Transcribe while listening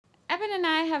Eben and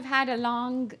I have had a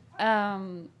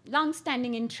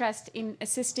long-standing interest in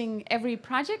assisting every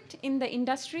project in the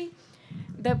industry,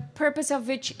 the purpose of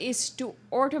which is to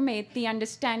automate the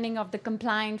understanding of the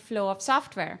compliant flow of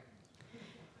software.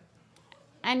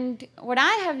 And what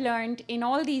I have learned in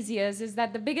all these years is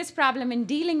that the biggest problem in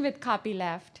dealing with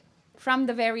copyleft from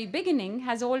the very beginning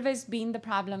has always been the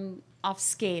problem of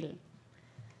scale.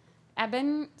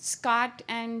 Eben, Scott,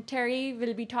 and Terry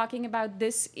will be talking about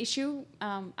this issue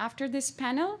after this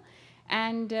panel.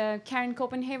 And Karen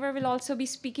Copenhaver will also be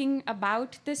speaking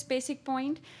about this basic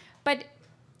point. But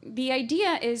the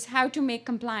idea is how to make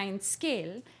compliance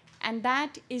scale. And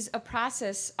that is a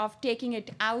process of taking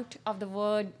it out of the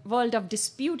world of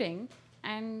disputing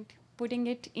and putting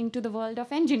it into the world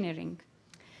of engineering.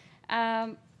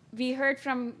 We heard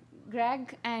from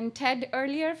Greg and Ted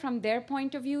earlier. From their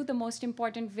point of view, the most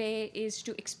important way is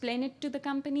to explain it to the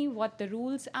company what the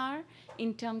rules are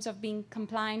in terms of being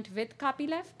compliant with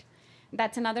copyleft.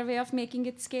 That's another way of making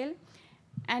it scale.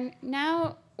 And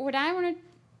now what I want to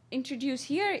introduce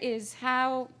here is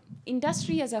how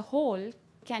industry as a whole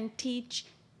can teach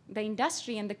the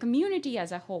industry and the community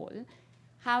as a whole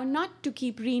how not to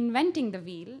keep reinventing the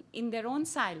wheel in their own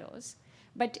silos,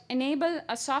 but enable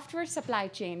a software supply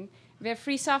chain where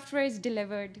free software is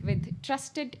delivered with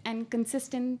trusted and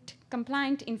consistent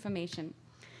compliant information.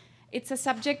 It's a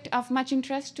subject of much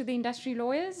interest to the industry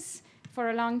lawyers for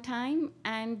a long time,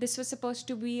 and this was supposed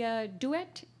to be a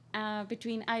duet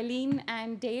between Eileen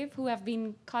and Dave, who have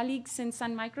been colleagues since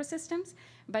Sun Microsystems,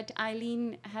 but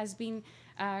Eileen has been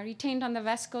retained on the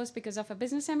West Coast because of a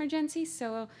business emergency,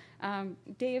 so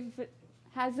Dave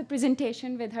has the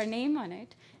presentation with her name on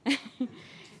it.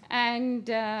 And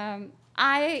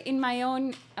I, in my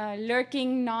own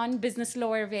lurking non-business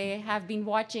lawyer way, have been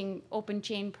watching open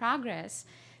chain progress.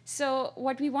 So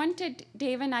what we wanted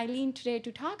Dave and Eileen today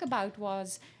to talk about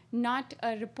was not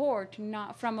a report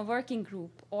from a working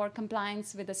group or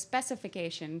compliance with a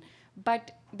specification,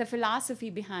 but the philosophy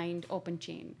behind open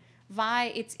chain,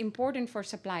 why it's important for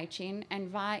supply chain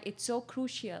and why it's so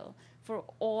crucial for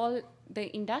all the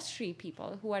industry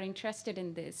people who are interested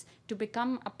in this to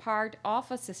become a part of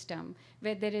a system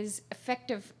where there is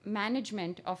effective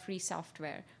management of free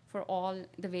software for all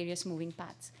the various moving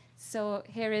parts. So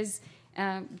here is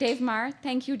Dave Marr.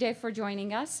 Thank you, Dave, for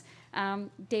joining us.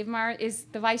 Dave Marr is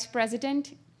the Vice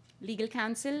President, Legal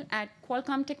Counsel at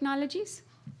Qualcomm Technologies,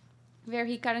 where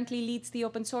he currently leads the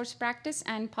open source practice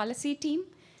and policy team.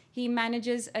 He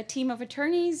manages a team of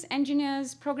attorneys,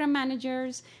 engineers, program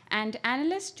managers, and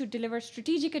analysts to deliver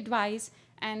strategic advice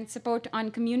and support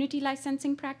on community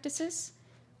licensing practices.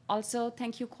 Also,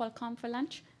 thank you, Qualcomm, for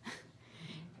lunch.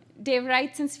 Dave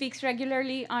writes and speaks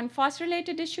regularly on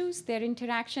FOSS-related issues, their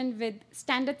interaction with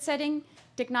standard setting,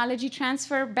 technology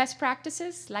transfer, best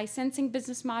practices, licensing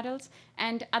business models,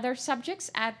 and other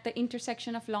subjects at the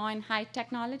intersection of law and high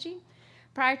technology.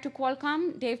 Prior to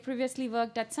Qualcomm, Dave previously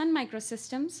worked at Sun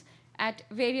Microsystems at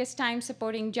various times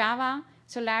supporting Java,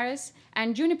 Solaris,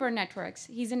 and Juniper networks.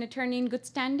 He's an attorney in good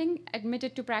standing,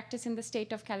 admitted to practice in the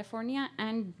state of California,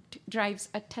 and drives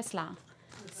a Tesla.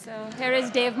 So here is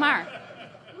Dave Marr.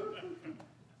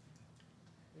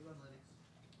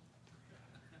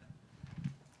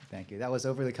 Thank you. That was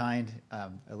overly kind, a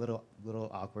little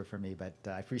awkward for me, but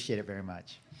I appreciate it very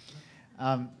much.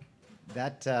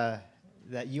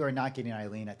 That you are not getting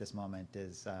Eileen at this moment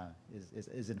is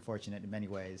unfortunate in many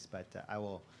ways, but I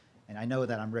will, and I know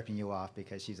that I'm ripping you off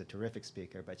because she's a terrific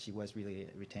speaker, but she was really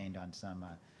retained on some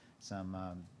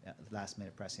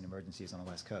last-minute pressing emergencies on the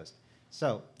West Coast.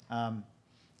 So,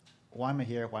 why am I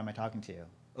here? Why am I talking to you?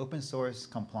 Open source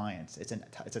compliance. It's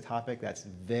a topic that's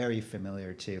very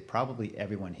familiar to probably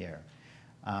everyone here.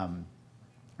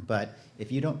 But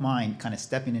if you don't mind kind of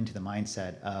stepping into the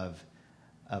mindset of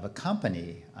a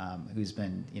company who's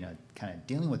been kind of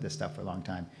dealing with this stuff for a long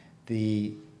time,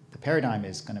 the paradigm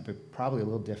is going to be probably a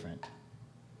little different.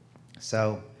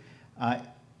 So at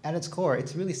its core,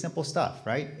 it's really simple stuff,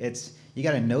 right? You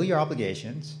got to know your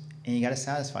obligations and you got to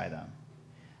satisfy them.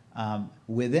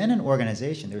 Within an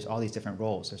organization, there's all these different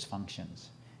roles, there's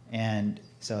functions. And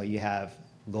so you have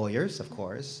lawyers, of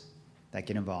course, that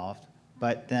get involved.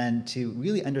 But then to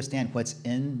really understand what's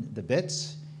in the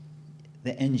bits,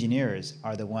 the engineers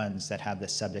are the ones that have the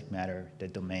subject matter, the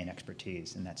domain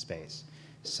expertise in that space.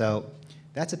 So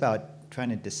that's about trying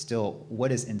to distill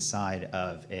what is inside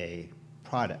of a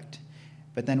product.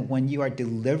 But then when you are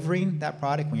delivering that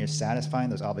product, when you're satisfying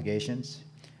those obligations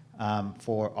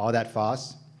for all that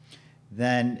FOSS,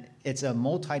 then it's a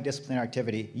multidisciplinary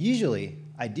activity. Usually,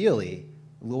 ideally,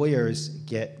 lawyers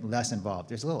get less involved.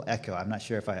 There's a little echo. I'm not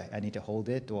sure if I need to hold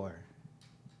it or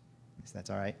if that's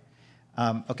all right.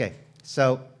 Okay,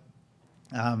 So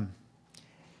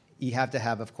you have to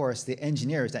have, of course, the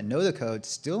engineers that know the code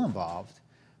still involved,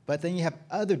 but then you have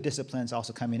other disciplines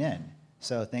also coming in.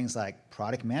 So things like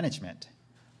product management.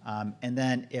 And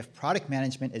then if product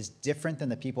management is different than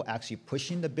the people actually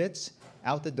pushing the bits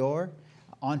out the door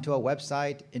onto a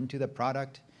website, into the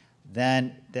product,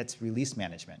 then that's release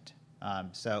management.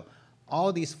 So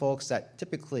all these folks that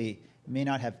typically may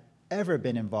not have ever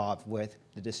been involved with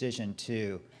the decision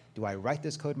to, do I write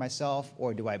this code myself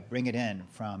or do I bring it in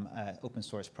from an open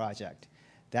source project?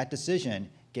 That decision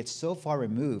gets so far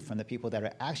removed from the people that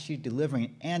are actually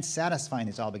delivering and satisfying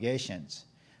these obligations.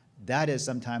 That is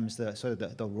sometimes the sort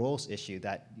of the roles issue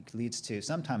that leads to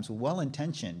sometimes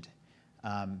well-intentioned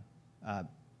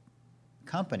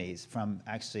companies from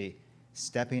actually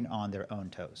stepping on their own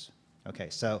toes. Okay,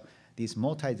 so these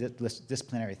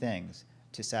multidisciplinary things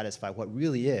to satisfy what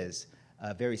really is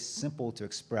a very simple to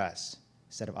express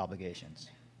set of obligations.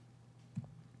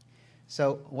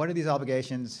 So what are these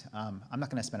obligations? I'm not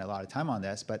going to spend a lot of time on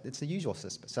this, but it's the usual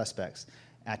suspects: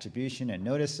 attribution and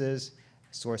notices,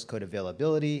 source code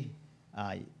availability,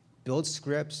 build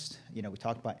scripts. We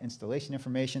talked about installation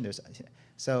information.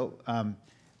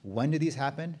 When do these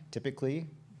happen? Typically,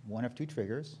 one of two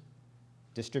triggers: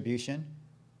 distribution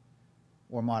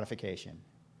or modification.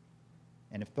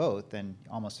 And if both, then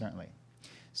almost certainly.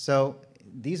 So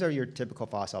these are your typical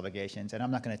FOSS obligations, and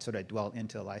I'm not going to sort of dwell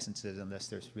into the licenses unless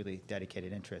there's really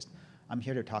dedicated interest. I'm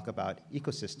here to talk about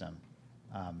ecosystem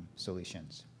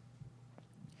solutions.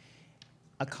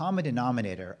 A common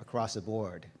denominator across the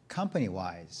board,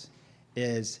 company-wise,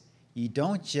 is you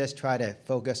don't just try to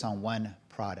focus on one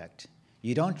product.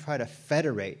 You don't try to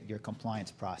federate your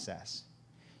compliance process.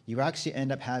 You actually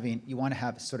end up having, you want to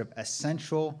have sort of a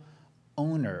central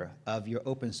owner of your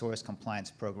open source compliance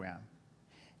program.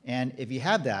 And if you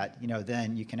have that,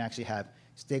 then you can actually have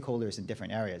stakeholders in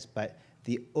different areas. But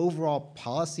the overall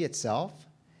policy itself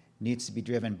needs to be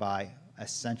driven by a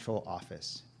central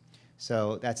office.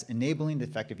 So that's enabling the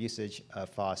effective usage of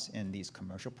FOSS in these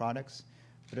commercial products.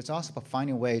 But it's also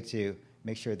finding a way to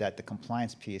make sure that the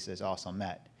compliance piece is also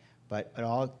met. But it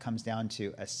all comes down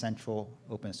to a central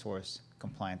open source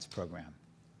compliance program.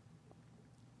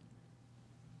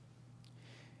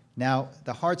 Now,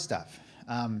 the hard stuff.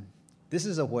 This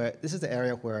is the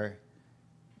area where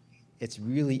it's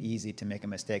really easy to make a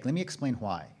mistake. Let me explain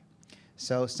why.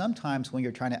 So sometimes when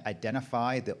you're trying to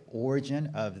identify the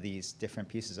origin of these different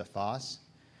pieces of FOSS,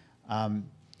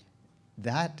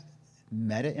 that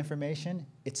meta information,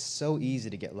 it's so easy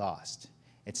to get lost.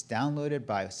 It's downloaded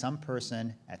by some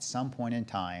person at some point in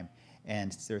time,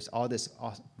 and there's all this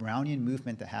Brownian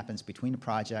movement that happens between the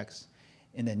projects.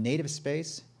 In the native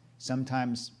space,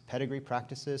 sometimes pedigree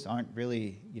practices aren't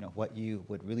really what you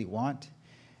would really want.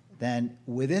 Then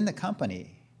within the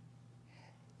company,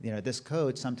 this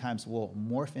code sometimes will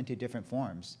morph into different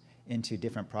forms, into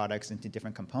different products, into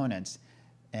different components.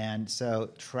 And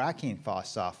so tracking FOSS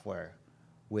software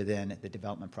within the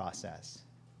development process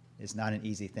is not an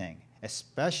easy thing,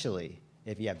 especially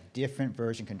if you have different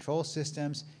version control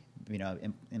systems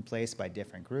in place by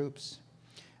different groups.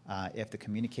 If the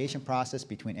communication process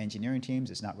between engineering teams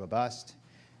is not robust,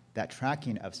 that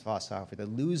tracking of FOSS software,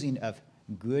 the losing of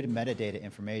good metadata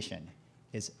information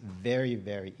is very,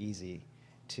 very easy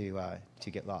to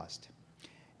get lost.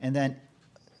 And then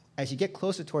as you get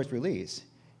closer towards release,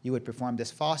 you would perform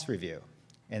this FOSS review,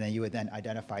 and then you would then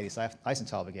identify these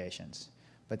license obligations.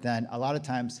 But then a lot of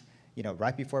times,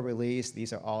 right before release,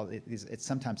 it's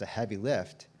sometimes a heavy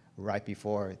lift right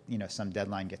before some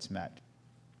deadline gets met.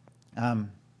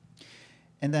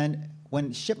 And then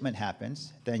when shipment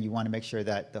happens, then you want to make sure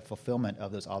that the fulfillment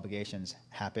of those obligations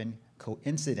happen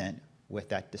coincident with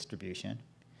that distribution.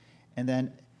 And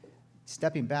then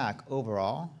stepping back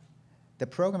overall, the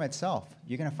program itself,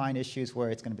 you're going to find issues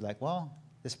where it's going to be like, well,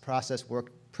 this process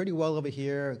worked pretty well over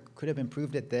here, could have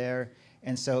improved it there.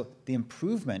 And so the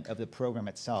improvement of the program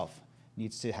itself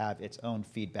needs to have its own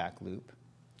feedback loop.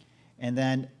 And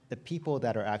then the people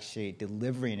that are actually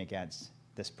delivering against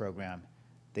this program,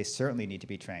 they certainly need to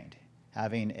be trained.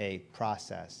 Having a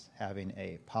process, having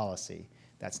a policy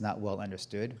that's not well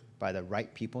understood by the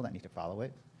right people that need to follow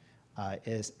it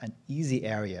is an easy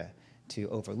area to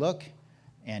overlook,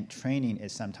 and training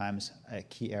is sometimes a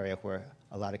key area where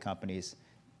a lot of companies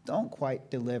don't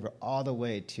quite deliver all the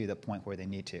way to the point where they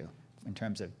need to in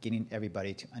terms of getting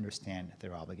everybody to understand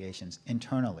their obligations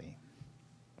internally.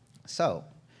 So,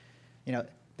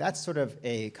 that's sort of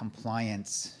a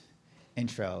compliance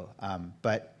intro,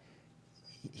 but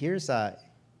here's where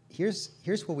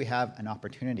we have an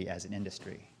opportunity as an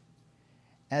industry.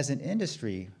 As an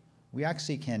industry, we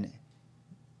actually can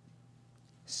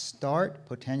start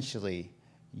potentially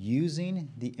using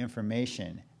the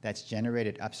information that's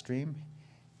generated upstream,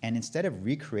 and instead of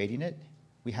recreating it,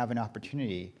 we have an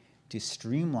opportunity to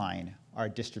streamline our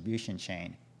distribution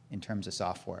chain in terms of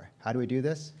software. How do we do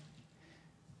this?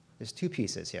 There's two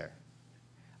pieces here.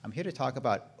 I'm here to talk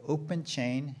about open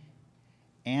chain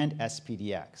and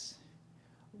SPDX.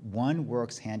 One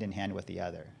works hand in hand with the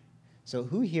other. So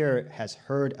who here has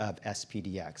heard of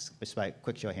SPDX? Just by a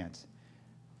quick show of hands.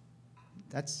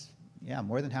 That's, yeah,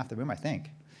 more than half the room, I think.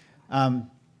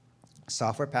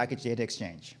 Software Package Data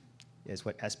Exchange is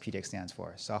what SPDX stands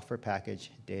for, Software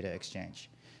Package Data Exchange.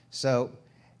 So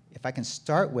if I can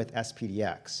start with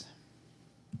SPDX,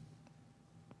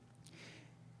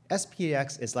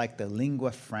 SPDX is like the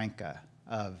lingua franca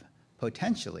of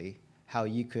potentially how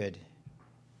you could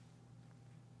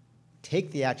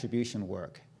take the attribution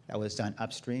work that was done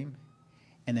upstream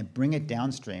and then bring it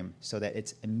downstream so that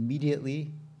it's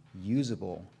immediately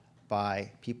usable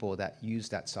by people that use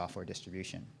that software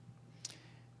distribution.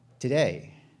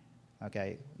 Today,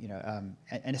 okay,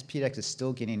 and SPDX is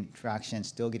still getting traction,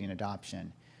 still getting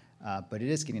adoption, but it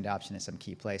is getting adoption in some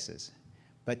key places.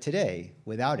 But today,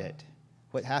 without it,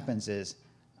 what happens is,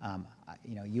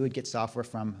 you would get software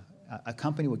from, a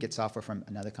company would get software from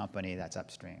another company that's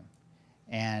upstream.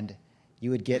 And you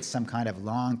would get some kind of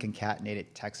long concatenated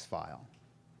text file.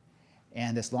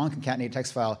 And this long concatenated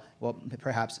text file will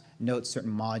perhaps note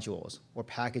certain modules or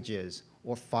packages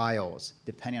or files,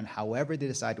 depending on however they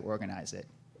decide to organize it.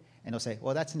 And they'll say,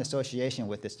 well, that's in association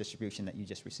with this distribution that you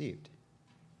just received.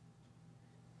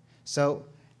 So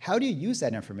how do you use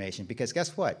that information? Because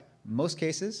guess what? Most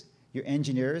cases, your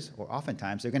engineers, or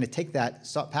oftentimes, they're going to take that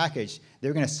package,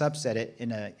 they're going to subset it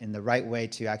in the right way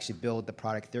to actually build the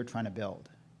product they're trying to build.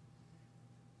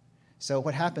 So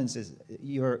what happens is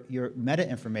your meta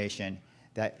information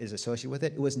that is associated with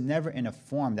it, it was never in a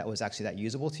form that was actually that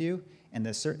usable to you,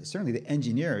 and certainly the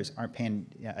engineers aren't paying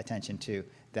attention to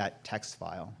that text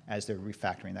file as they're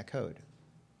refactoring that code.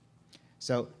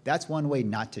 So that's one way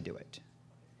not to do it.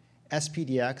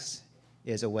 SPDX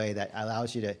is a way that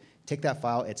allows you to take that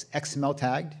file, it's XML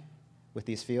tagged with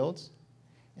these fields,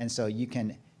 and so you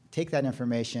can take that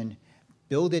information,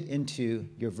 build it into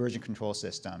your version control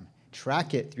system,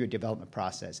 track it through a development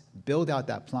process, build out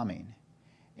that plumbing.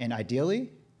 And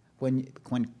ideally, when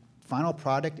final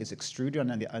product is extruded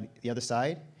on the other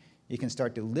side, you can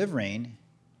start delivering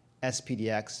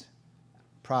SPDX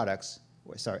products,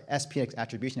 SPDX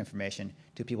attribution information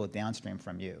to people downstream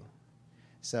from you.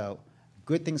 So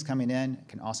good things coming in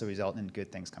can also result in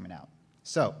good things coming out.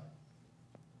 So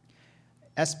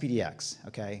SPDX,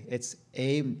 okay, it's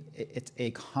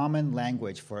a common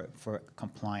language for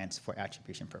compliance for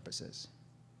attribution purposes.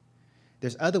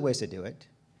 There's other ways to do it.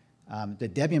 The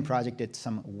Debian project did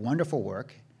some wonderful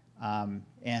work,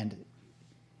 and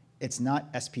it's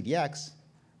not SPDX,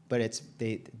 but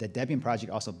the Debian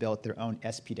project also built their own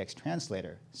SPDX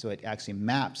translator, so it actually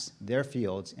maps their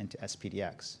fields into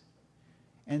SPDX.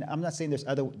 And I'm not saying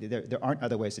there aren't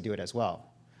other ways to do it as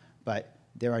well, but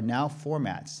there are now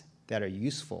formats that are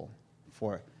useful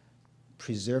for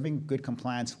preserving good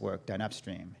compliance work done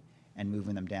upstream and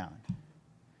moving them down.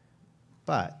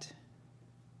 But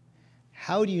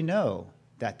how do you know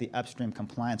that the upstream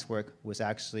compliance work was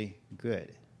actually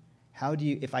good? How do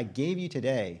you, if I gave you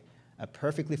today a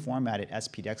perfectly formatted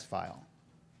SPDX file,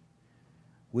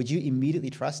 would you immediately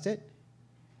trust it?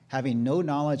 Having no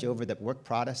knowledge over the work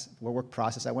process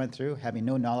I went through, having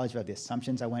no knowledge of the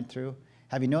assumptions I went through,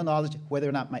 having no knowledge whether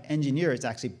or not my engineers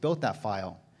actually built that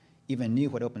file, even knew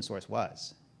what open source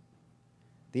was.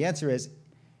 The answer is,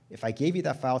 if I gave you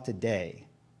that file today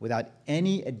without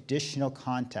any additional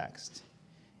context,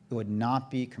 it would not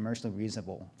be commercially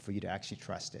reasonable for you to actually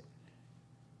trust it.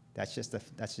 That's just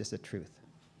the truth.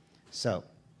 So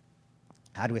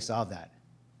how do we solve that?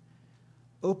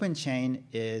 OpenChain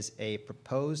is a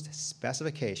proposed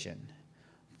specification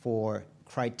for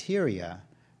criteria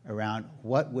around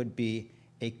what would be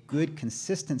a good,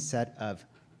 consistent set of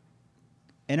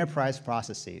enterprise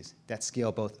processes that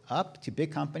scale both up to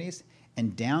big companies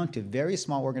and down to very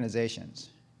small organizations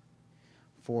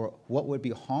for what would be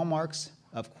hallmarks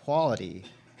of quality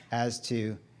as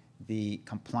to the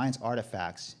compliance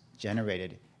artifacts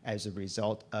generated as a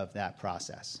result of that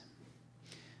process.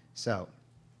 So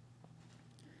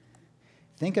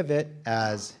think of it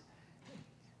as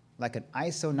like an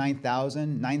ISO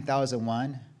 9000,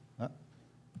 9001. Oh,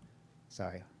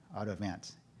 sorry, auto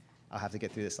advance. I'll have to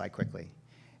get through this slide quickly.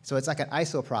 So it's like an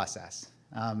ISO process.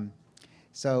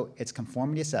 So it's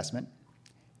conformity assessment.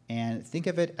 And think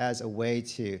of it as a way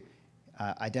to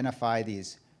identify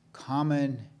these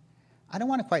common I don't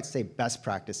want to quite say best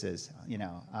practices,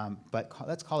 but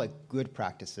let's call it good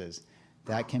practices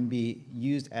that can be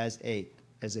used as a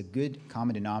good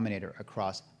common denominator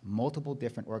across multiple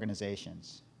different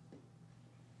organizations,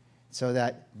 so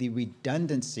that the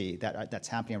redundancy that's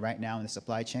happening right now in the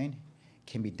supply chain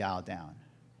can be dialed down.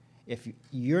 If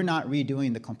you're not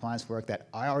redoing the compliance work that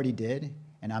I already did,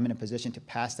 and I'm in a position to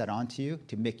pass that on to you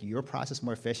to make your process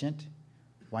more efficient,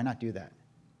 why not do that?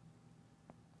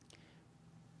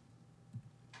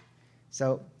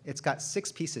 So it's got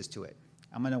 6 pieces to it.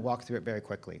 I'm going to walk through it very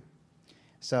quickly.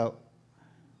 So,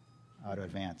 auto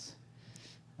advance.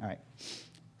 All right.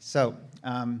 So,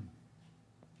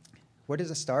 where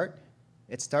does it start?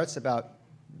 It starts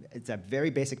it's a very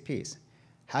basic piece.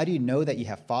 How do you know that you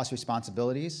have FOSS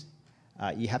responsibilities?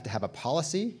 You have to have a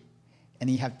policy, and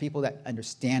you have people that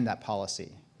understand that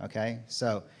policy, okay?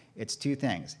 So it's 2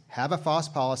 things. Have a FOSS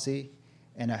policy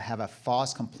and have a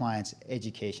FOSS compliance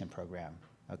education program,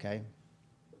 okay?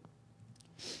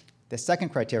 The second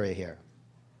criteria here.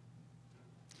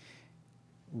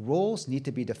 Roles need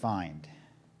to be defined.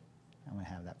 I'm going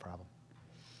to have that problem.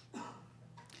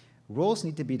 Roles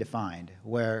need to be defined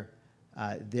where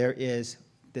there is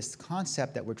this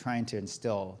concept that we're trying to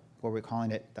instill, where we're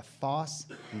calling it the FOSS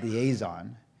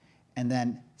liaison, and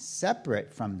then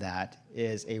separate from that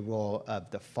is a role of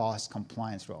the FOSS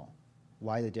compliance role.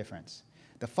 Why the difference?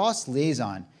 The FOSS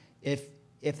liaison, if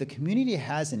the community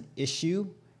has an issue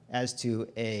as to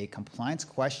a compliance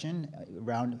question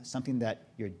around something that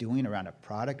you're doing around a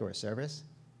product or a service,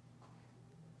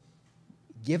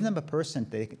 give them a person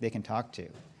they can talk to.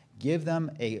 Give them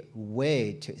a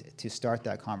way to start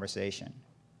that conversation.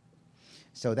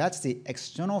 So that's the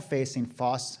external-facing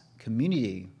FOSS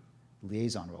community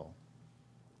liaison role.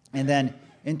 And then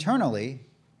internally,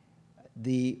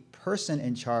 the person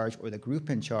in charge or the group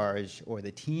in charge or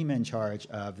the team in charge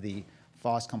of the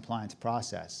FOSS compliance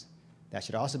process, that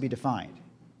should also be defined.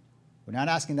 We're not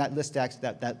asking that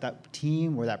that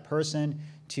team or that person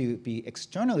to be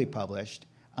externally published,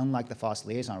 unlike the FOSS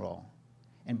liaison role.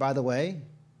 And by the way,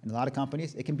 in a lot of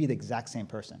companies, it can be the exact same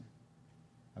person,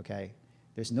 okay?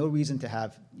 There's no reason to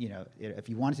have, if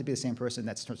you want it to be the same person,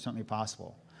 that's certainly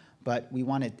possible. But we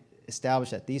want to establish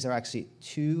that these are actually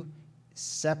 2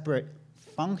 separate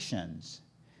functions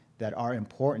that are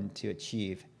important to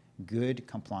achieve good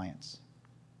compliance.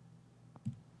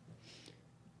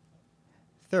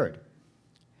 Third,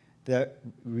 the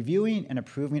reviewing and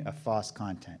approving of FOSS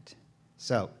content.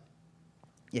 So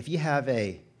if you have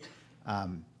a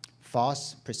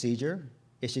FOSS procedure,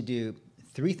 it should do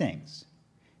 3 things.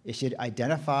 It should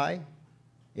identify,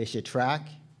 it should track,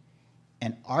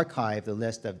 and archive the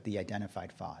list of the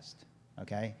identified FOSS,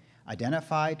 okay?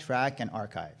 Identify, track, and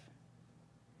archive.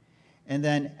 And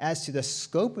then as to the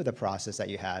scope of the process that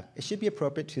you have, it should be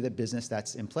appropriate to the business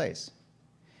that's in place.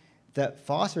 The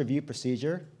FOSS review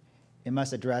procedure, it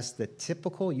must address the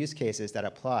typical use cases that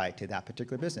apply to that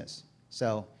particular business.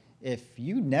 So if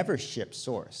you never ship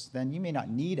source, then you may not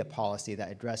need a policy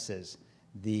that addresses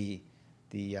the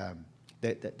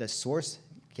source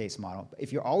case model.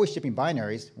 If you're always shipping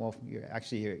binaries, well, you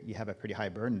have a pretty high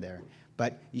burden there.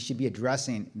 But you should be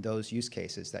addressing those use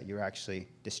cases that you're actually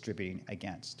distributing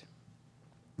against.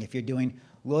 If you're doing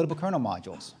loadable kernel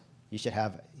modules, you should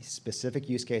have specific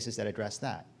use cases that address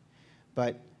that.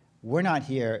 But we're not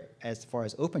here, as far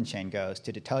as open chain goes,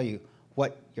 to tell you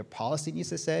what your policy needs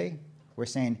to say. We're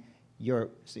saying your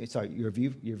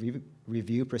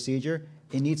review procedure,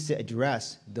 it needs to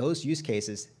address those use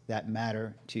cases that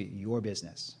matter to your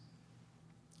business.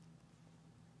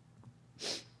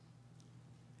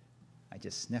 I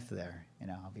just sniffed there.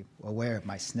 I'll be aware of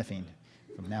my sniffing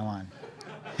from now on.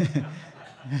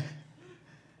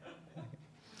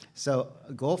 So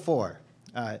goal 4,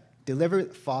 deliver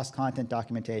FOSS content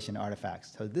documentation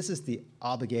artifacts. So this is the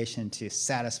obligation to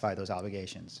satisfy those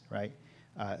obligations, right?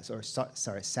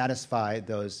 Satisfy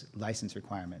those license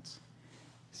requirements.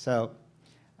 So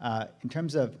in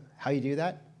terms of how you do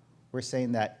that, we're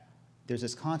saying that there's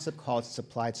this concept called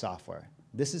supplied software.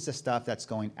 This is the stuff that's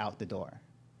going out the door.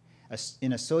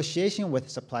 In association with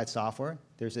supplied software,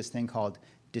 there's this thing called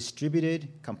distributed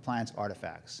compliance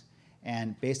artifacts.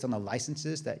 And based on the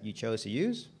licenses that you chose to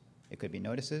use, it could be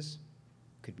notices,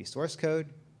 it could be source code,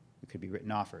 it could be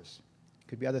written offers, it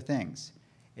could be other things.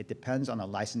 It depends on the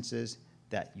licenses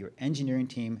that your engineering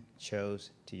team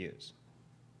chose to use.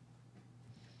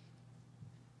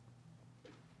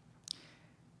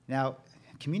 Now,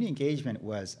 community engagement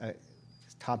was a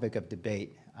topic of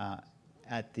debate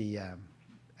at the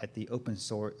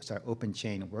open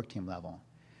chain work team level.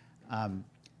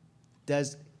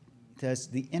 Does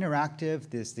the interactive,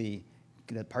 the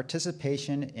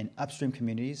participation in upstream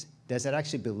communities, does it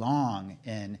actually belong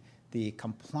in the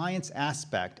compliance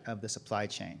aspect of the supply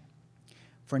chain?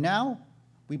 For now,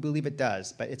 we believe it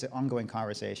does, but it's an ongoing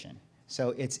conversation.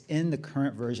 So it's in the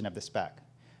current version of the spec,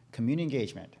 community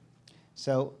engagement.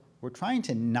 So we're trying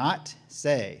to not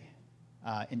say,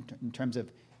 in terms of,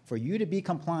 for you to be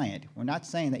compliant, we're not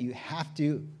saying that you have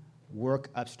to work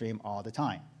upstream all the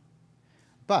time.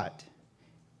 But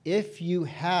if you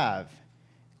have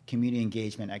community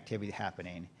engagement activity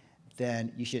happening,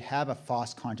 then you should have a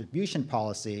FOSS contribution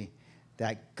policy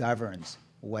that governs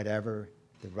whatever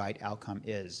the right outcome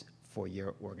is for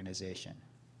your organization.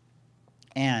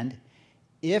 And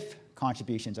if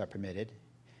contributions are permitted,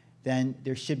 then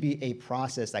there should be a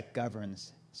process that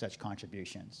governs such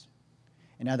contributions.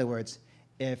 In other words,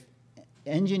 if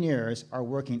engineers are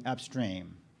working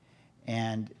upstream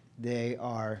and they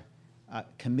are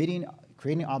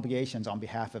creating obligations on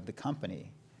behalf of the company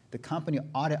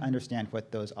ought to understand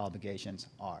what those obligations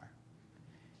are.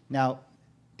 Now,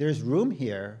 there's room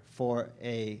here for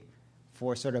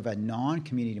sort of a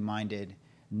non-community-minded,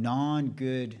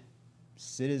 non-good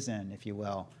citizen, if you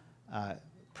will,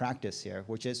 practice here,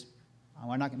 which is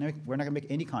we're not going to make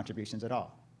any contributions at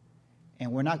all,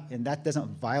 and that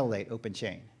doesn't violate open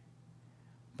chain,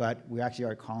 but we actually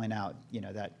are calling out,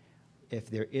 that if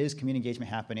there is community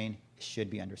engagement happening, it should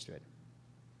be understood.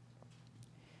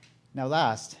 Now,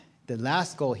 the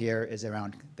last goal here is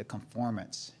around the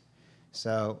conformance.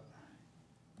 So,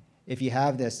 if you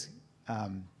have this,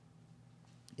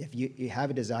 if you have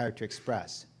a desire to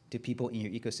express to people in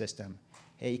your ecosystem,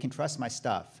 hey, you can trust my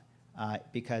stuff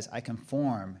because I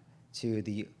conform to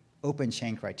the open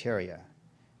chain criteria,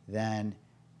 then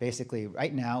basically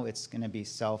right now it's going to be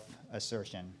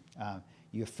self-assertion.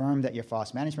 You affirm that your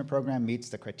FOSS management program meets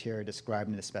the criteria described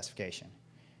in the specification.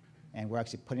 And we're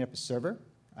actually putting up a server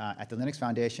at the Linux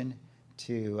Foundation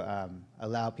to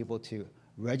allow people to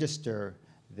register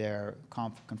their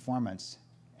conformance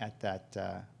at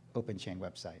that open chain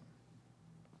website.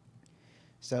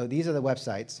 So these are the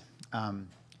websites.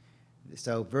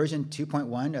 So version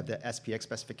 2.1 of the SPX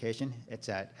specification, it's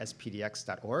at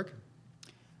spdx.org.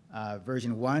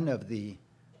 Version 1 of the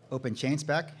open chain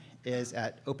spec is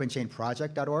at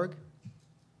openchainproject.org.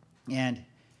 And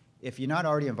if you're not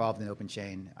already involved in open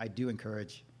chain, I do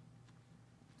encourage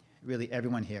really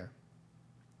everyone here,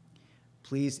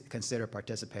 please consider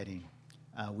participating.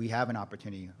 We have an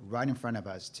opportunity right in front of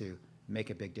us to make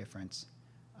a big difference.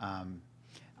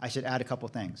 I should add a couple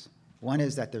things. One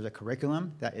is that there's a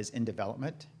curriculum that is in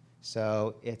development,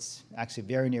 so it's actually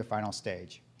very near final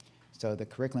stage. So the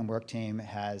curriculum work team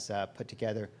has put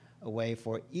together a way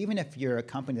for, even if you're a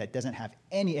company that doesn't have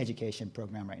any education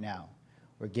program right now,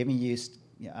 we're giving you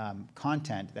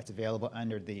content that's available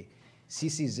under the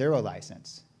CC0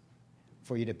 license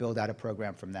for you to build out a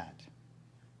program from that.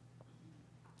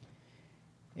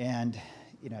 And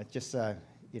this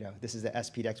is the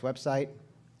SPDX website,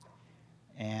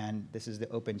 and this is the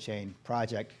Open Chain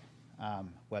Project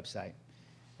website.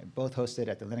 They're both hosted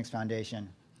at the Linux Foundation.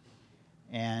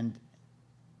 And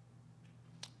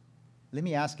let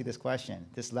me ask you this question.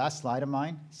 This last slide of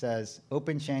mine says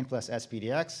Open Chain plus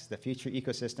SPDX, the future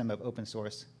ecosystem of open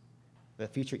source,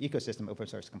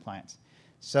 compliance.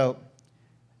 So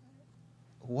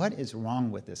what is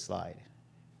wrong with this slide?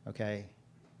 Okay,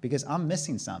 because I'm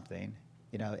missing something.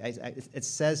 It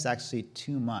says actually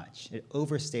too much. It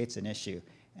overstates an issue,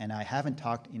 and I haven't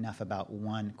talked enough about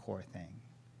one core thing.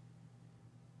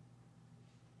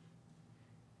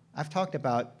 I've talked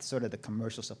about sort of the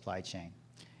commercial supply chain.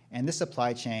 And this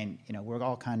supply chain, we're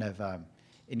all kind of,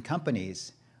 in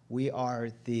companies, we are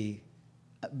the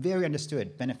very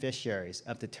understood beneficiaries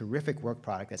of the terrific work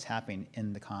product that's happening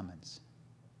in the commons.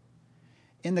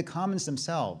 In the commons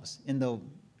themselves, in the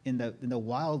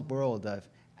wild world of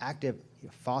active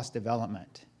FOSS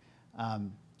development,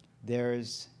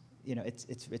 there's,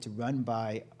 it's run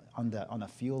on the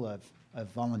fuel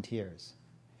of volunteers.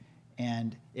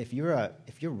 And if you're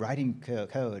writing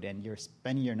code and you're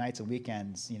spending your nights and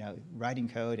weekends, writing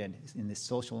code and in this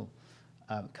social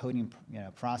coding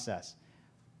process,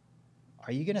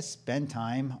 are you going to spend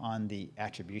time on the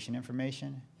attribution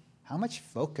information? How much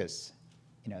focus,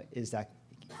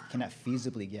 can that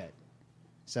feasibly get?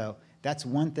 So that's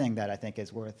one thing that I think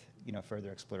is worth further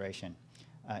exploration,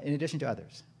 in addition to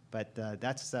others. But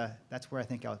that's where I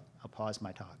think I'll pause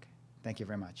my talk. Thank you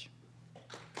very much.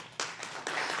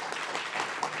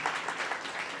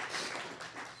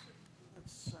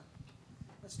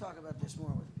 Let's talk about this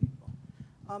more with people.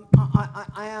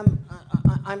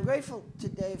 I'm grateful to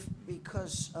Dave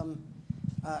because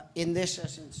in this,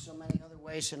 as in so many other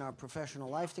ways in our professional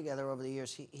life together over the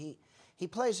years, he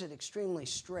plays it extremely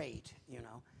straight,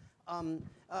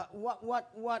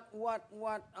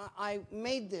 What I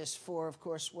made this for, of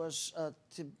course, was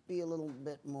to be a little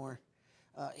bit more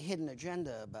hidden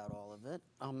agenda about all of it,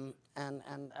 and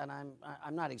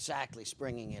I'm not exactly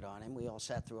springing it on him. We all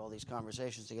sat through all these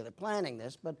conversations together planning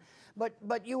this,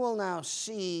 but you will now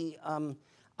see,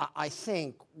 I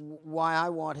think, why I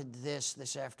wanted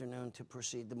this afternoon to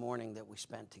precede the morning that we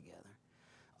spent together.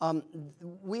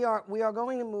 We are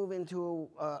going to move into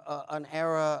an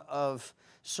era of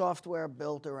software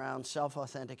built around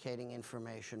self-authenticating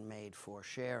information made for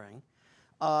sharing,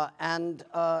 and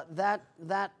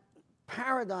that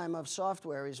paradigm of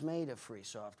software is made of free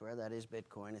software. That is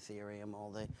Bitcoin, Ethereum, all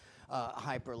the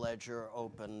Hyperledger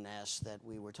openness that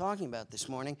we were talking about this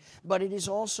morning. But it is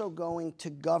also going to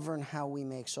govern how we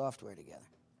make software together.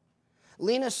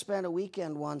 Linus spent a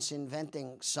weekend once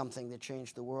inventing something that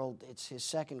changed the world. It's his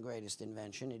second greatest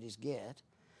invention. It is Git.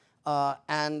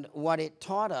 And what it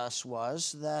taught us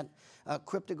was that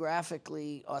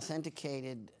cryptographically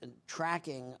authenticated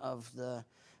tracking of the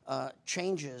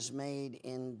changes made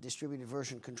in distributed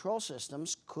version control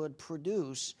systems could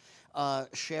produce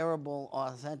shareable,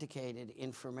 authenticated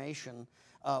information,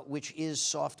 which is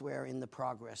software in the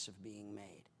progress of being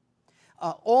made.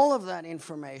 All of that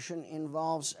information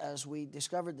involves, as we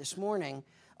discovered this morning,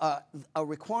 a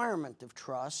requirement of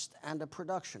trust and a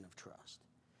production of trust.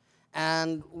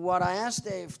 And what I asked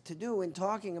Dave to do in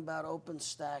talking about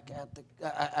OpenStack at the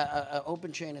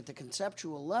OpenChain at the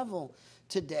conceptual level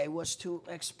today was to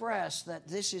express that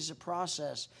this is a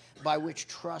process by which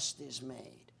trust is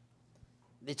made.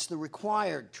 It's the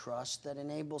required trust that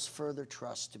enables further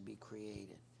trust to be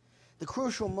created. The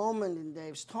crucial moment in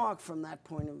Dave's talk from that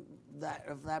point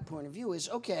of view is,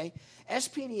 okay,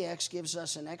 SPDX gives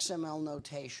us an XML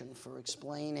notation for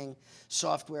explaining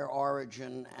software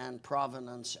origin and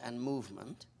provenance and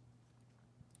movement.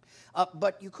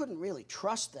 But you couldn't really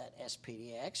trust that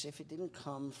SPDX if it didn't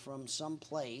come from some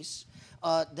place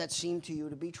that seemed to you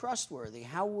to be trustworthy.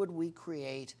 How would we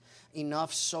create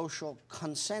enough social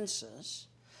consensus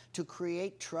to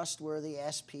create trustworthy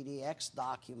SPDX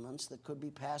documents that could be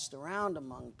passed around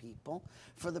among people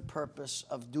for the purpose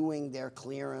of doing their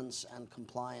clearance and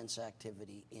compliance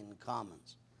activity in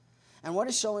commons? And what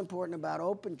is so important about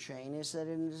OpenChain is that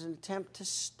it is an attempt to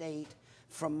state,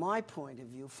 from my point of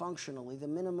view, functionally, the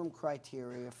minimum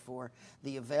criteria for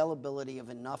the availability of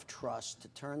enough trust to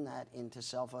turn that into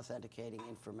self-authenticating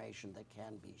information that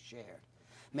can be shared.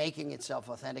 Making it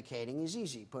self-authenticating is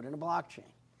easy. Put in a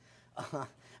blockchain.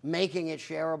 Making it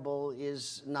shareable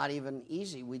is not even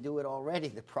easy. We do it already.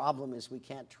 The problem is we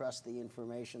can't trust the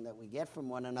information that we get from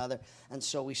one another, and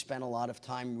so we spend a lot of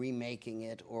time remaking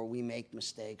it, or we make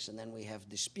mistakes, and then we have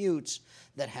disputes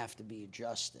that have to be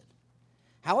adjusted.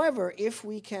 However, if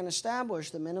we can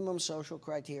establish the minimum social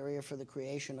criteria for the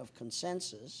creation of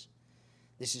consensus,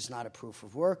 this is not a proof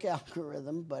of work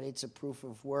algorithm, but it's a proof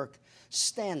of work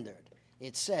standard.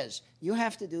 It says, you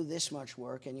have to do this much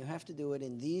work, and you have to do it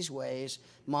in these ways,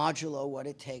 modulo what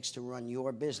it takes to run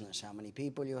your business, how many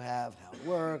people you have, how it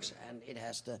works, and it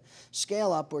has to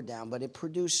scale up or down, but it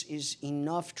produces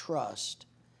enough trust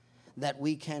that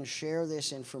we can share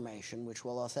this information, which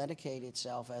will authenticate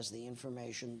itself as the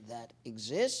information that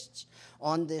exists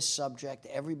on this subject.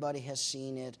 Everybody has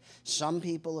seen it. Some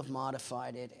people have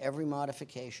modified it. Every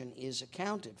modification is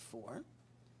accounted for.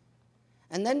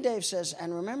 And then Dave says,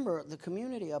 and remember, the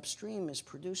community upstream is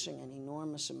producing an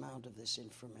enormous amount of this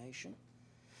information.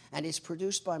 And it's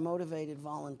produced by motivated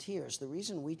volunteers. The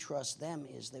reason we trust them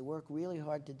is they work really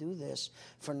hard to do this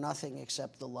for nothing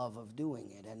except the love of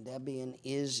doing it. And Debian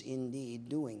is indeed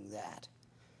doing that.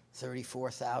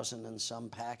 34,000 and some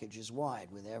packages wide,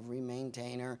 with every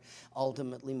maintainer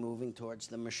ultimately moving towards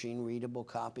the machine-readable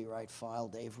copyright file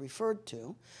Dave referred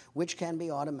to, which can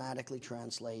be automatically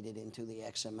translated into the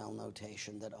XML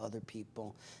notation that other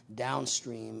people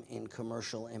downstream in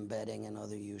commercial embedding and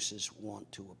other uses want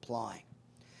to apply.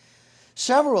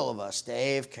 Several of us,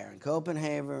 Dave, Karen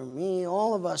Copenhaver, me,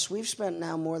 all of us, we've spent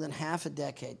now more than half a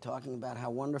decade talking about how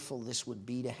wonderful this would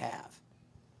be to have.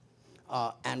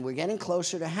 And we're getting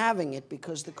closer to having it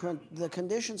because the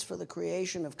conditions for the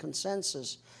creation of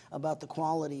consensus about the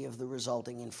quality of the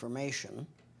resulting information,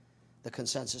 the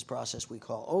consensus process we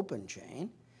call OpenChain,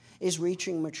 is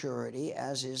reaching maturity,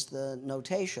 as is the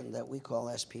notation that we call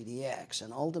SPDX.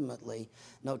 And ultimately,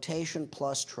 notation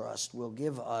plus trust will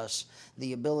give us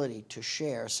the ability to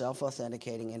share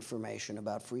self-authenticating information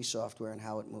about free software and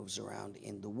how it moves around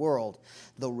in the world.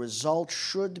 The result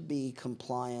should be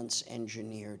compliance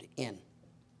engineered in.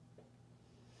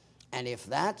 And if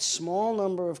that small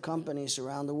number of companies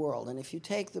around the world, and if you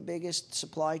take the biggest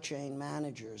supply chain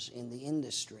managers in the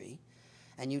industry,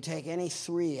 and you take any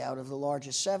 3 out of the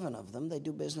largest 7 of them, they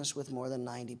do business with more than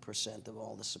 90% of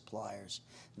all the suppliers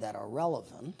that are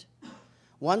relevant.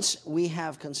 Once we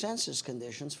have consensus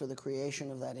conditions for the creation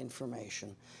of that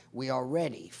information, we are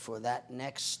ready for that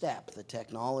next step, the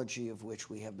technology of which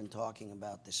we have been talking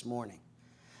about this morning.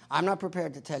 I'm not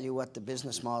prepared to tell you what the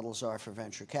business models are for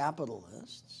venture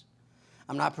capitalists.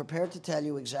 I'm not prepared to tell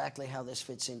you exactly how this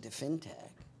fits into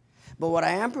fintech. But what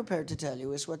I am prepared to tell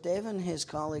you is what Dave and his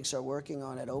colleagues are working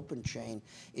on at OpenChain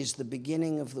is the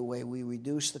beginning of the way we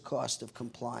reduce the cost of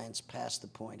compliance past the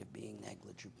point of being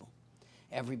negligible.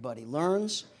 Everybody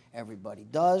learns, everybody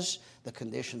does. The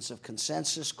conditions of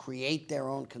consensus create their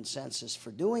own consensus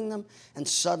for doing them, and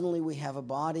suddenly we have a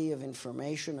body of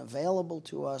information available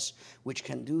to us which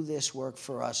can do this work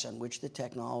for us and which the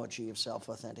technology of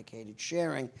self-authenticated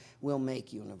sharing will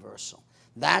make universal.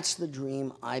 That's the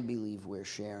dream I believe we're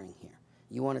sharing here.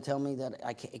 You want to tell me that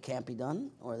it can't be done,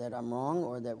 or that I'm wrong,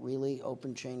 or that really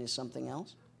OpenChain is something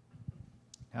else?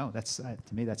 No, that's to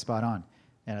me that's spot on.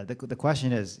 And the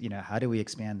question is, how do we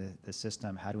expand the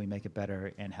system? How do we make it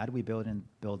better? And how do we build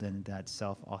in that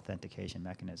self-authentication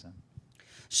mechanism?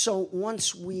 So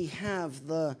once we have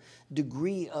the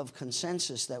degree of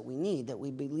consensus that we need, that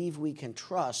we believe we can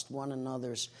trust one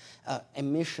another's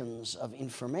emissions of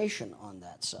information on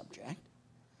that subject,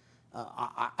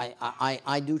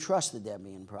 I do trust the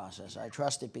Debian process. I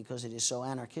trust it because it is so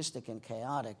anarchistic and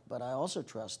chaotic, but I also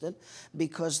trust it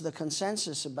because the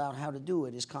consensus about how to do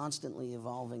it is constantly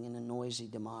evolving in a noisy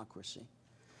democracy,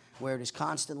 where it is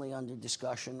constantly under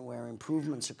discussion, where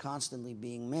improvements are constantly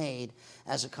being made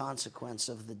as a consequence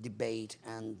of the debate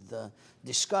and the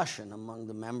discussion among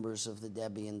the members of the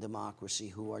Debian democracy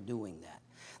who are doing that.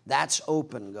 That's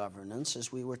open governance,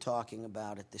 as we were talking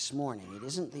about it this morning. It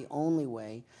isn't the only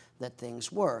way that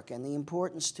things work, and the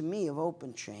importance to me of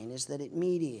OpenChain is that it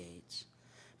mediates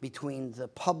between the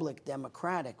public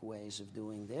democratic ways of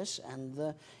doing this and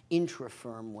the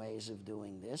intra-firm ways of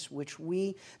doing this, which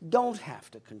we don't have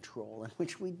to control and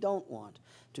which we don't want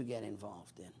to get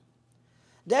involved in.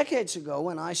 Decades ago,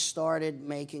 when I started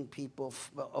making people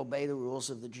obey the rules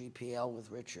of the GPL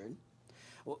with Richard,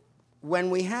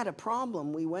 when we had a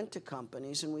problem, we went to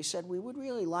companies and we said, we would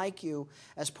really like you,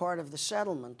 as part of the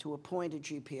settlement, to appoint a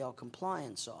GPL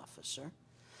compliance officer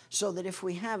so that if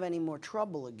we have any more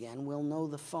trouble again, we'll know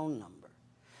the phone number.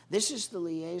 This is the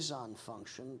liaison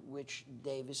function which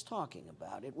Dave is talking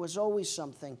about. It was always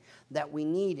something that we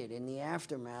needed in the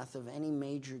aftermath of any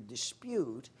major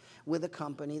dispute with a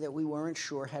company that we weren't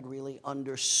sure had really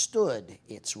understood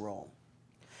its role.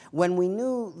 When we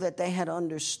knew that they had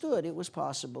understood, it was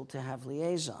possible to have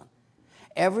liaison.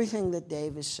 Everything that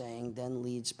Dave is saying then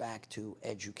leads back to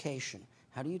education.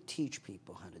 How do you teach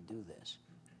people how to do this?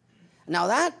 Now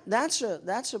that's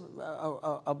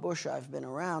a bush I've been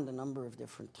around a number of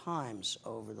different times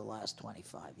over the last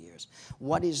 25 years.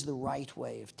 What is the right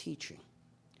way of teaching?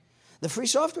 The Free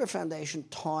Software Foundation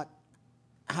taught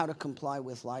how to comply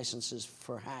with licenses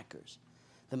for hackers.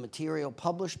 The material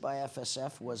published by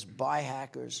FSF was by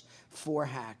hackers for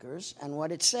hackers, and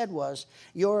what it said was,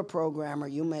 you're a programmer,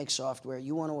 you make software,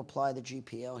 you want to apply the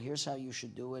GPL, here's how you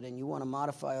should do it, and you want to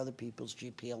modify other people's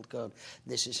GPL code,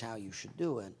 this is how you should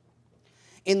do it.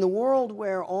 In the world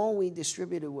where all we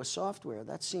distributed was software,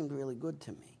 that seemed really good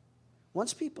to me.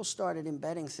 Once people started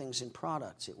embedding things in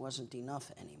products, it wasn't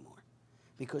enough anymore,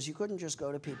 because you couldn't just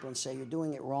go to people and say, you're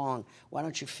doing it wrong, why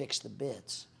don't you fix the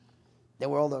bits? There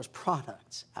were all those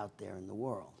products out there in the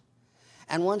world.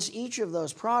 And once each of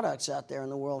those products out there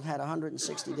in the world had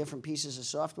 160 different pieces of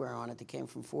software on it that came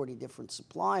from 40 different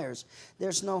suppliers,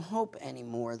 there's no hope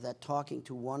anymore that talking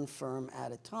to one firm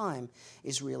at a time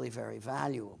is really very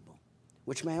valuable,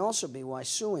 which may also be why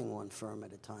suing one firm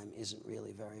at a time isn't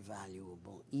really very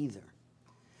valuable either.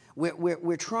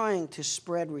 We're trying to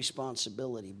spread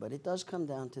responsibility, but it does come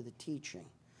down to the teaching.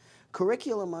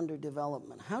 Curriculum under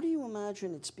development. How do you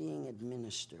imagine it's being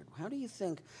administered? How do you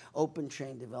think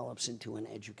OpenChain develops into an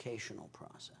educational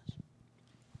process?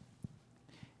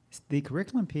 The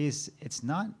curriculum piece, it's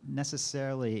not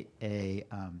necessarily a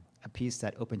piece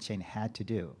that OpenChain had to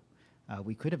do.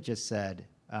 We could have just said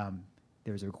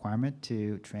there's a requirement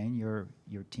to train your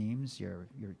teams, your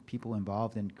people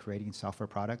involved in creating software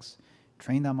products,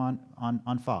 train them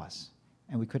on FOSS,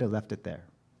 and we could have left it there.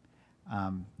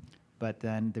 But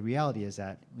then the reality is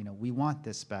that we want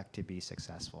this spec to be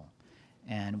successful.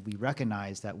 And we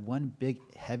recognize that one big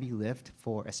heavy lift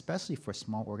especially for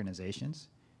small organizations,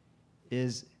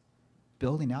 is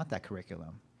building out that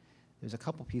curriculum. There's a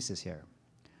couple pieces here.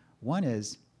 One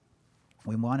is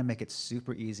we want to make it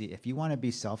super easy. If you want to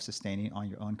be self-sustaining on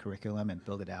your own curriculum and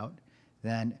build it out,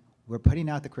 then we're putting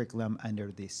out the curriculum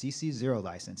under the CC0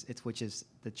 license, which is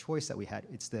the choice that we had.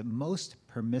 It's the most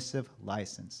permissive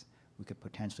license we could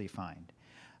potentially find.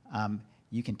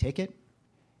 You can take it,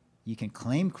 you can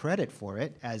claim credit for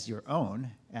it as your own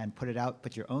and put it out,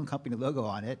 put your own company logo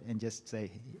on it and just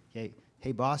say,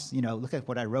 hey boss, look at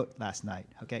what I wrote last night,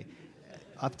 okay?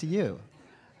 Up to you.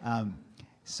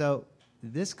 So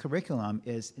this curriculum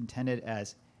is intended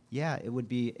as, it would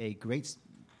be a great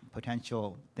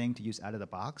potential thing to use out of the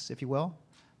box, if you will,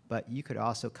 but you could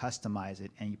also customize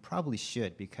it, and you probably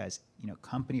should because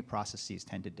company processes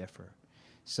tend to differ.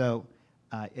 So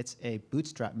it's a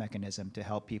bootstrap mechanism to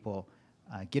help people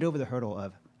get over the hurdle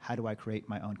of how do I create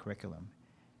my own curriculum.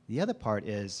 The other part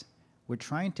is we're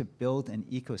trying to build an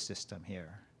ecosystem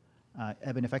here.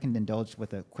 Eben, if I can indulge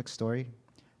with a quick story.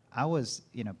 I was,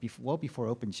 well before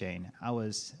OpenChain, I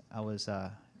was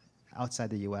outside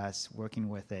the U.S. working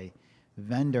with a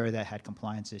vendor that had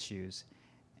compliance issues,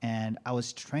 and I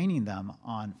was training them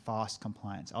on FOSS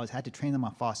compliance. I had to train them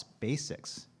on FOSS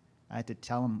basics. I had to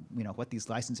tell them, what these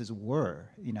licenses were,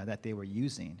 that they were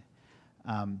using,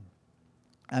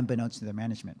 unbeknownst to their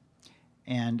management.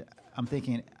 And I'm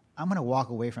thinking, I'm going to walk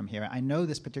away from here. I know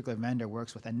this particular vendor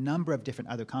works with a number of different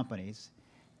other companies,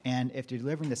 and if they're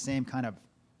delivering the same kind of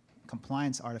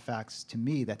compliance artifacts to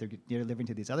me that they're delivering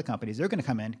to these other companies, they're going to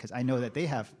come in because I know that they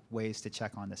have ways to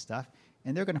check on this stuff,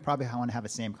 and they're going to probably want to have the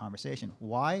same conversation.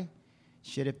 Why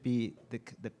should it be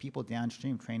the people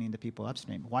downstream training the people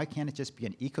upstream? Why can't it just be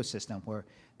an ecosystem where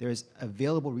there's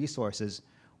available resources?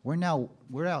 We're now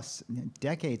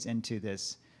decades into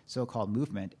this so-called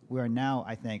movement. We are now,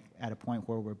 I think, at a point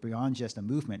where we're beyond just a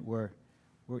movement.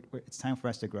 It's time for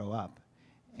us to grow up.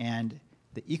 And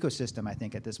the ecosystem, I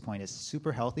think, at this point is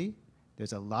super healthy.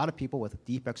 There's a lot of people with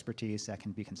deep expertise that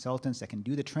can be consultants, that can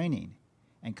do the training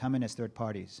and come in as third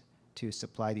parties to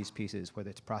supply these pieces, whether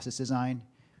it's process design,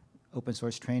 open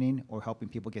source training, or helping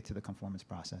people get to the conformance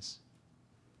process.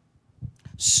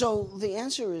 So the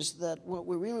answer is that what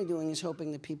we're really doing is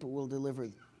hoping that people will deliver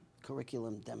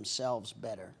curriculum themselves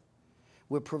better.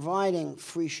 We're providing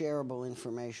free shareable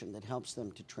information that helps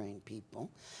them to train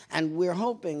people. And we're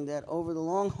hoping that over the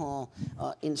long haul,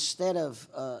 instead of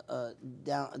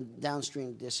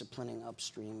downstream disciplining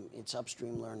upstream, it's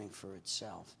upstream learning for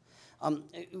itself.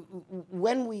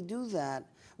 When we do that,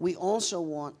 we also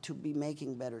want to be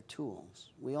making better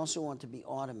tools. We also want to be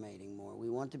automating more. We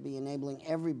want to be enabling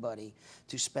everybody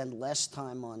to spend less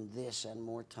time on this and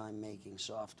more time making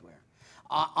software.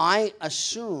 I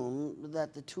assume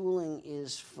that the tooling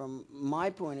is, from my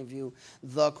point of view,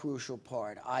 the crucial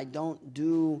part. I don't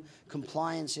do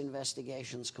compliance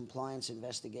investigations. Compliance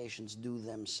investigations do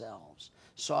themselves.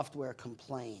 Software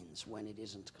complains when it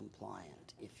isn't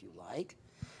compliant, if you like.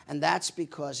 And that's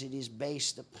because it is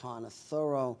based upon a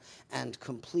thorough and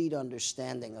complete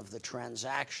understanding of the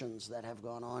transactions that have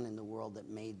gone on in the world that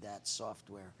made that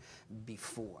software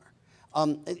before.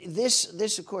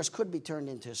 This, of course, could be turned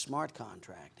into smart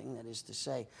contracting. That is to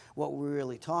say, what we're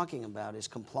really talking about is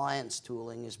compliance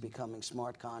tooling is becoming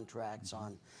smart contracts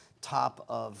on top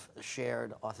of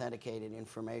shared authenticated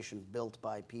information built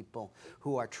by people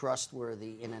who are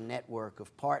trustworthy in a network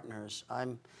of partners.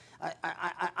 I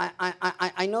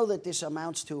know that this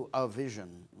amounts to a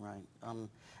vision, right?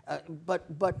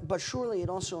 But surely it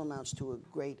also amounts to a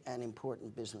great and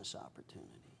important business opportunity.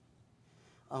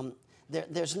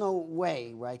 There's no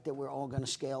way, right, that we're all going to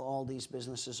scale all these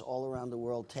businesses all around the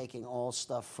world, taking all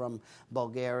stuff from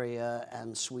Bulgaria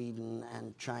and Sweden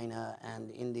and China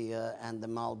and India and the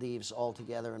Maldives all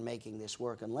together and making this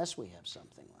work unless we have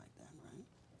something like that, right?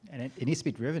 And it needs to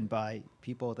be driven by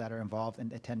people that are involved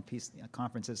and attend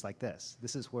conferences like this.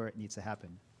 This is where it needs to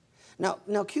happen. Now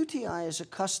QTI is a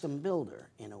custom builder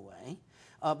in a way.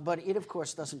 But it, of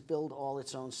course, doesn't build all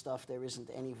its own stuff. There isn't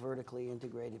any vertically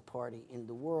integrated party in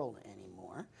the world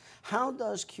anymore. How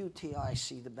does QTI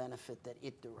see the benefit that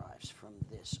it derives from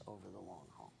this over the long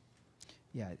haul?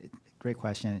 Yeah, great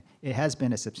question. It has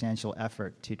been a substantial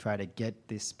effort to try to get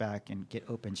this back and get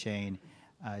OpenChain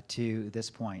to this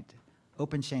point.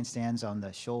 OpenChain stands on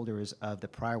the shoulders of the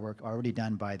prior work already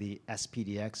done by the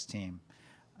SPDX team.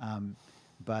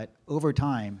 But over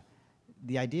time,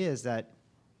 the idea is that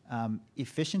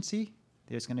efficiency,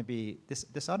 there's going to be,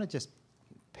 this ought to just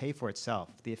pay for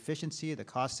itself. The efficiency, the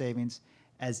cost savings,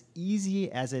 as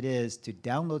easy as it is to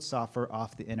download software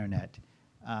off the internet,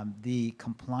 the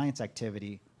compliance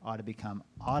activity ought to become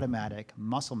automatic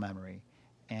muscle memory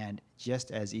and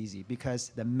just as easy, because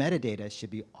the metadata should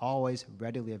be always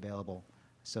readily available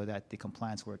so that the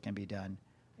compliance work can be done.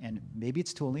 And maybe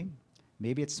it's tooling,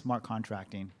 maybe it's smart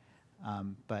contracting,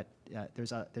 but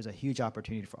there's a huge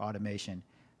opportunity for automation.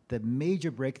 the major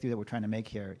breakthrough that we're trying to make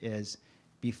here is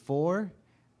before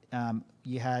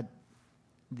you had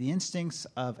the instincts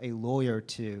of a lawyer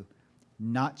to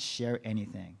not share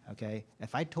anything, okay?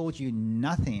 If I told you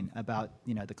nothing about,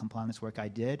 the compliance work I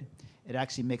did, it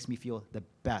actually makes me feel the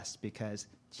best because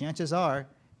chances are,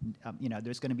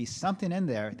 there's going to be something in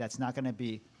there that's not going to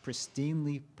be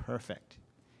pristinely perfect.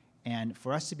 And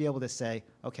for us to be able to say,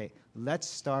 okay, let's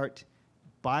start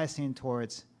biasing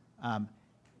towards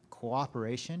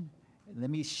cooperation. Let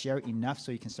me share enough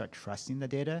so you can start trusting the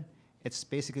data. It's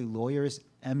basically lawyers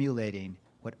emulating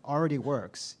what already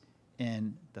works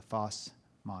in the FOSS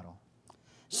model.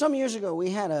 Some years ago,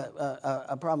 we had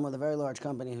a problem with a very large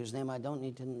company whose name I don't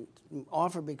need to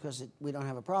offer because we don't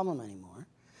have a problem anymore.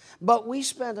 But we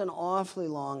spent an awfully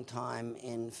long time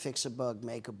in fix a bug,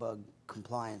 make a bug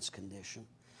compliance condition.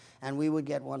 And we would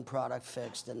get one product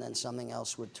fixed, and then something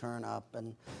else would turn up,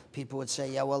 and people would say,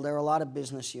 yeah, well, there are a lot of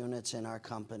business units in our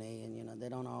company, and they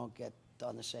don't all get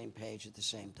on the same page at the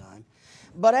same time.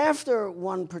 But after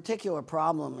one particular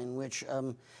problem in which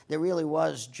there really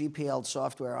was GPL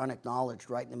software unacknowledged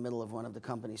right in the middle of one of the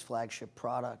company's flagship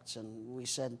products, and we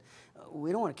said,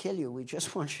 we don't want to kill you, we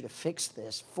just want you to fix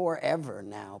this forever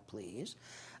now, please.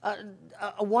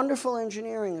 A wonderful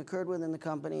engineering occurred within the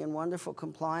company, and wonderful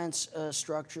compliance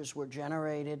structures were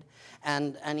generated,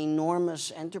 and an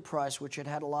enormous enterprise, which had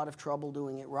had a lot of trouble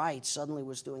doing it right, suddenly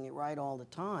was doing it right all the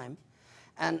time.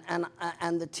 And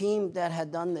the team that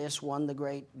had done this won the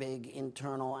great big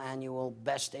internal annual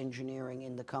Best Engineering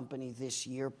in the Company This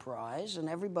Year prize, and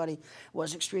everybody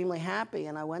was extremely happy.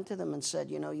 And I went to them and said,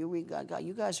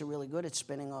 you guys are really good at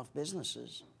spinning off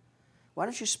businesses. Why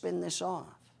don't you spin this off?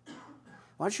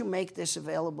 Why don't you make this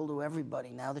available to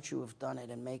everybody now that you have done it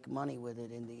and make money with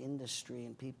it in the industry?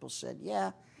 And people said,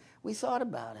 yeah, we thought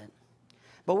about it.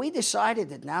 But we decided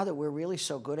that now that we're really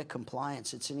so good at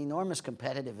compliance, it's an enormous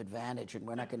competitive advantage, and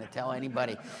we're not going to tell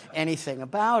anybody anything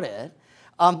about it.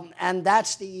 And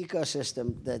that's the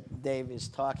ecosystem that Dave is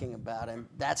talking about, and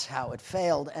that's how it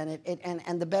failed.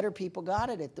 And the better people got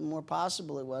at it, the more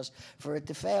possible it was for it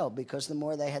to fail, because the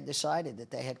more they had decided that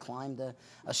they had climbed a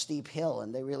steep hill,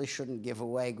 and they really shouldn't give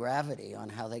away gravity on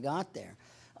how they got there.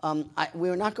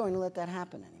 We're not going to let that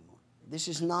happen anymore. This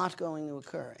is not going to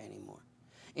occur anymore.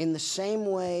 In the same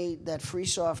way that free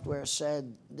software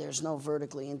said there's no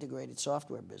vertically integrated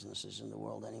software businesses in the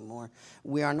world anymore,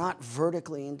 we are not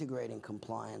vertically integrating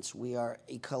compliance. We are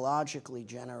ecologically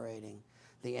generating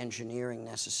the engineering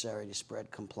necessary to spread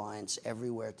compliance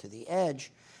everywhere to the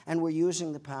edge, and we're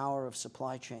using the power of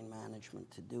supply chain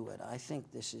management to do it. I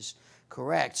think this is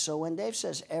correct. So when Dave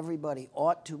says everybody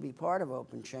ought to be part of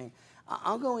OpenChain,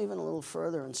 I'll go even a little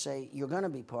further and say you're going to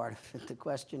be part of it. The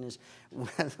question is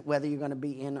whether you're going to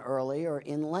be in early or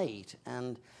in late.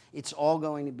 And it's all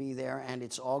going to be there, and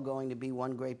it's all going to be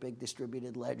one great big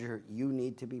distributed ledger you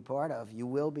need to be part of. You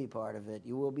will be part of it.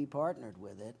 You will be partnered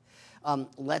with it.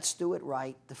 Let's do it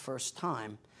right the first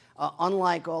time.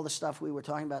 Unlike all the stuff we were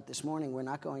talking about this morning, we're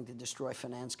not going to destroy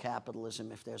finance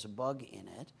capitalism if there's a bug in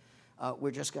it.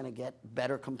 We're just going to get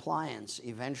better compliance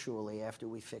eventually after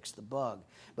we fix the bug.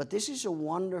 But this is a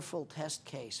wonderful test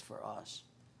case for us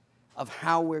of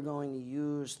how we're going to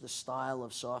use the style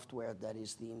of software that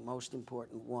is the most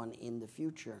important one in the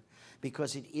future,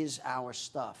 because it is our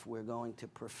stuff. We're going to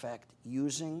perfect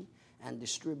using and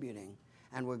distributing,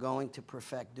 and we're going to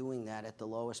perfect doing that at the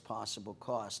lowest possible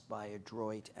cost by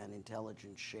adroit and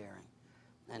intelligent sharing.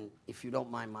 And if you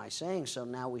don't mind my saying so,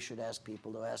 now we should ask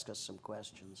people to ask us some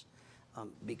questions.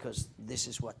 Because this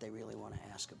is what they really want to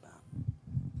ask about,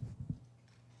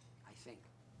 I think.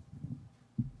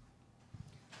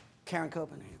 Karen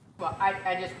Copenhagen. Well, I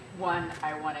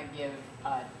want to give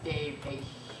Dave a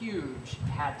huge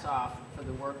hats off for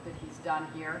the work that he's done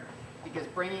here, because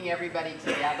bringing everybody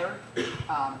together,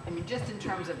 I mean, just in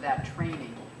terms of that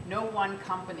training, no one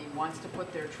company wants to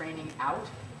put their training out.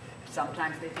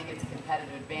 Sometimes they think it's a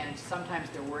competitive advantage. Sometimes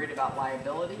they're worried about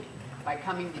liability. By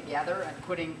coming together and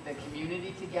putting the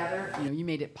community together, you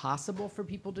made it possible for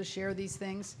people to share these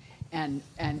things, and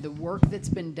the work that's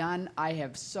been done, I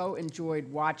have so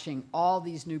enjoyed watching all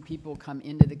these new people come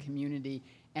into the community,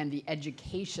 and the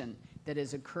education that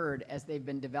has occurred as they've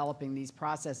been developing these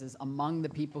processes among the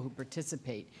people who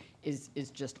participate is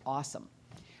just awesome.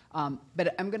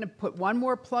 But I'm going to put one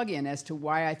more plug in as to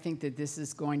why I think that this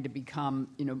is going to become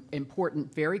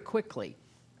important very quickly.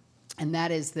 And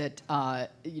that is that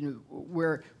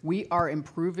we are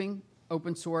improving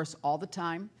open source all the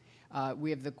time. We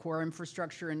have the Core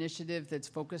Infrastructure Initiative that's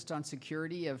focused on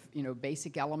security of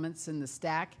basic elements in the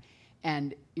stack,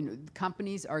 And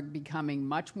companies are becoming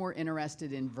much more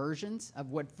interested in versions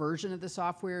of what version of the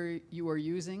software you are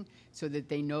using, so that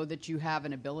they know that you have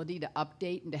an ability to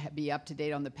update and to be up to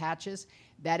date on the patches.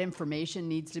 That information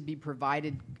needs to be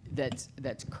provided that's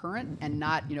current, and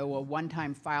not a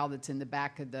one-time file that's in the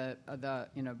back of the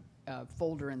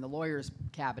folder in the lawyer's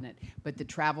cabinet, but that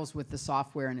travels with the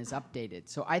software and is updated.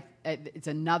 So it's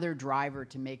another driver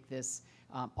to make this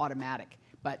automatic.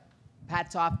 But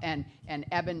hats off, and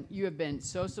Eben, you have been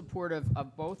so supportive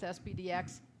of both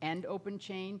SPDX and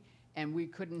OpenChain, and we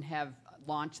couldn't have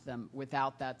launched them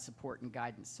without that support and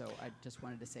guidance. So I just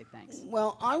wanted to say thanks.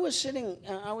 Well, I was sitting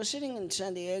in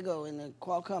San Diego in the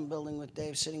Qualcomm building with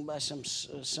Dave, sitting by some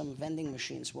vending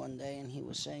machines one day, and he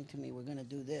was saying to me, "We're going to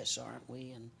do this, aren't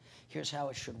we? And here's how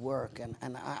it should work."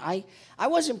 And I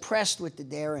was impressed with the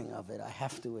daring of it, I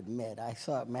have to admit. I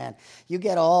thought, man, you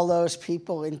get all those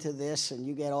people into this, and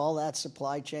you get all that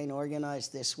supply chain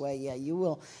organized this way, yeah, you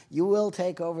will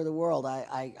take over the world.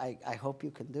 I hope you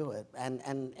can do it.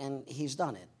 And he's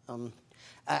done it. And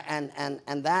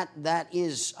that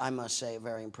is, I must say, a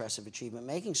very impressive achievement.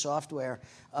 Making software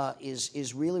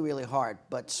is really, really hard,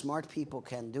 but smart people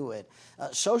can do it.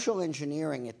 Social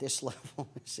engineering at this level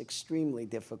is extremely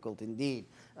difficult indeed.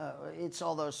 It's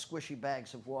all those squishy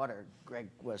bags of water Greg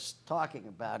was talking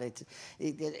about.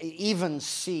 Even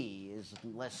C is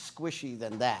less squishy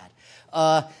than that.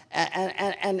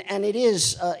 And it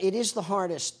is the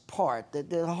hardest part.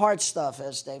 The hard stuff,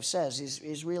 as Dave says,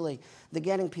 is really the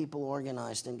getting people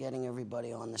organized and getting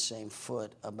everybody on the same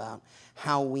foot about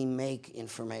how we make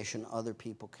information other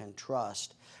people can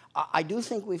trust. I do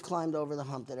think we've climbed over the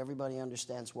hump that everybody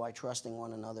understands why trusting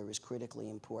one another is critically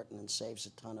important and saves a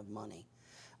ton of money.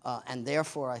 And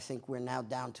therefore, I think we're now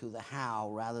down to the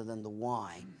how rather than the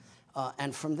why.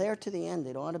 And from there to the end,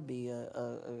 it ought to be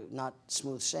not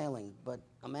smooth sailing, but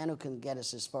a man who can get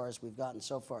us as far as we've gotten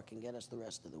so far can get us the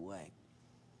rest of the way.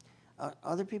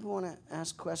 Other people want to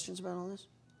ask questions about all this?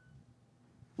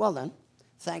 Well then,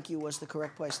 thank you was the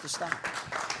correct place to stop.